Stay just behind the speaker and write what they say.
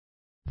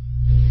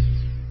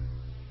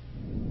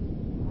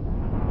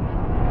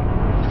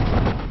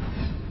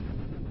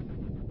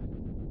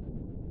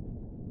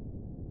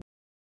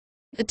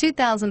The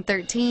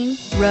 2013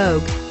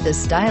 Rogue. The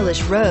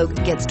stylish Rogue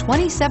gets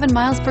 27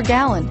 miles per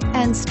gallon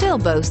and still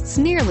boasts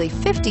nearly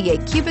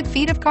 58 cubic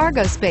feet of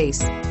cargo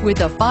space.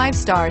 With a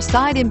 5-star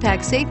side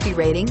impact safety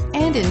rating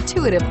and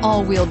intuitive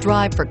all-wheel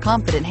drive for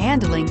confident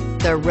handling,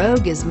 the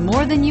Rogue is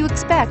more than you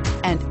expect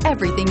and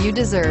everything you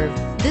deserve.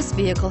 This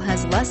vehicle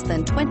has less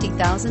than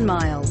 20,000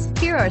 miles.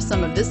 Here are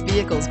some of this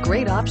vehicle's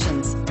great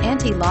options: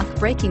 anti-lock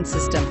braking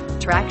system,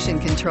 traction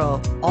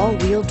control,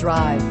 all-wheel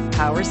drive,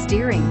 power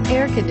steering,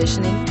 air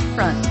conditioning,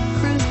 front,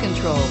 cruise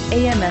control,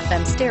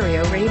 AM/FM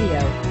stereo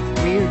radio,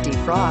 rear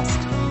defrost,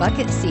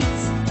 bucket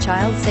seats,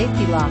 child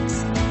safety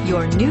locks.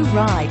 Your new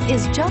ride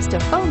is just a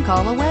phone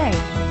call away.